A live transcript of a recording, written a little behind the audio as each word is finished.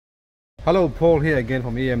Hello, Paul here again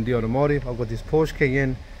from EMD Automotive. I've got this Porsche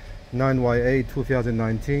Cayenne 9YA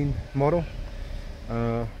 2019 model.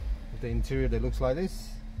 The interior that looks like this.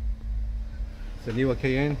 It's a newer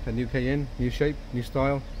Cayenne, new shape, new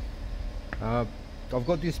style. I've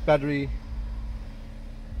got this battery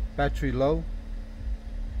low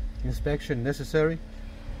inspection necessary.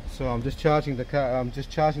 So I'm just charging the car. I'm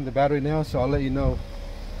just charging the battery now. So I'll let you know.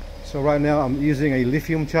 So right now I'm using a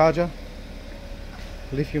lithium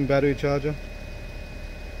battery charger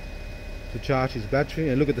to charge his battery,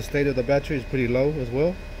 and look at the state of the battery, is pretty low as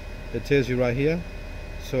well. It tells you right here.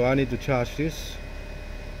 So I need to charge this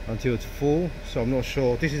until it's full. So I'm not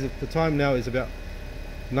sure. This is the time now is about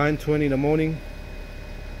 9:20 in the morning,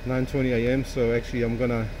 9:20 a.m. So actually I'm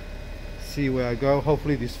gonna see where I go.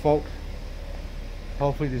 Hopefully this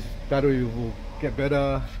battery will get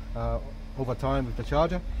better over time with the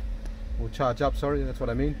charger. Will charge up, sorry, that's what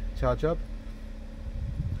I mean, charge up.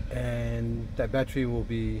 And that battery will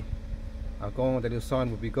be gone, that little sign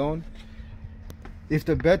will be gone. If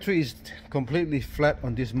the battery is completely flat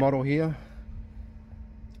on this model here,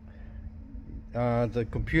 the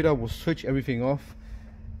computer will switch everything off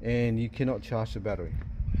and you cannot charge the battery.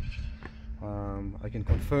 I can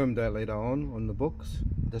confirm that later on the books.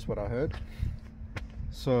 That's what I heard.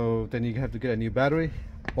 So then you have to get a new battery,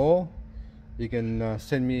 or you can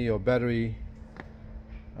send me your battery,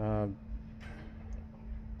 the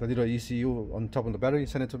little ECU on top of the battery,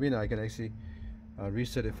 send it to me, and I can actually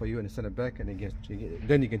reset it for you and send it back, and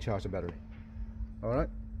then you can charge the battery. Alright,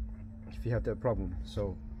 if you have that problem.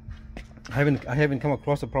 So I haven't come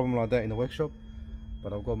across a problem like that in the workshop,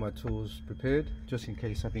 but I've got my tools prepared just in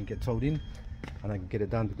case something gets towed in and I can get it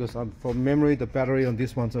done, because from memory the battery on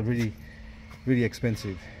these ones are really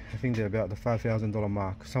expensive. I think they're about the $5,000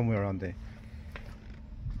 mark, somewhere around there.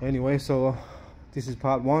 Anyway, so this is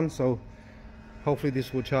part one. So hopefully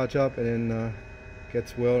this will charge up and then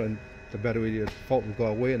gets well, and the battery fault will go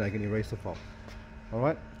away and I can erase the fault.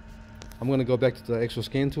 Alright, I'm going to go back to the actual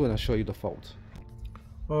scan tool and I'll show you the fault.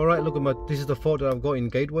 Alright, look at this is the fault that I've got in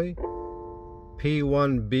gateway.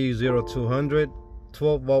 P1B0200,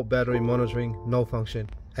 12 volt battery monitoring, no function,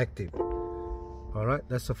 active. Alright,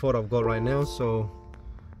 that's the fault I've got right now. So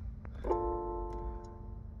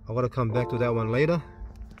I want to come back to that one later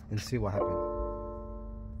and see what happened.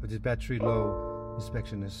 But this battery low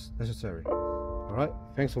inspection is necessary. Alright,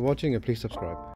 thanks for watching and please subscribe.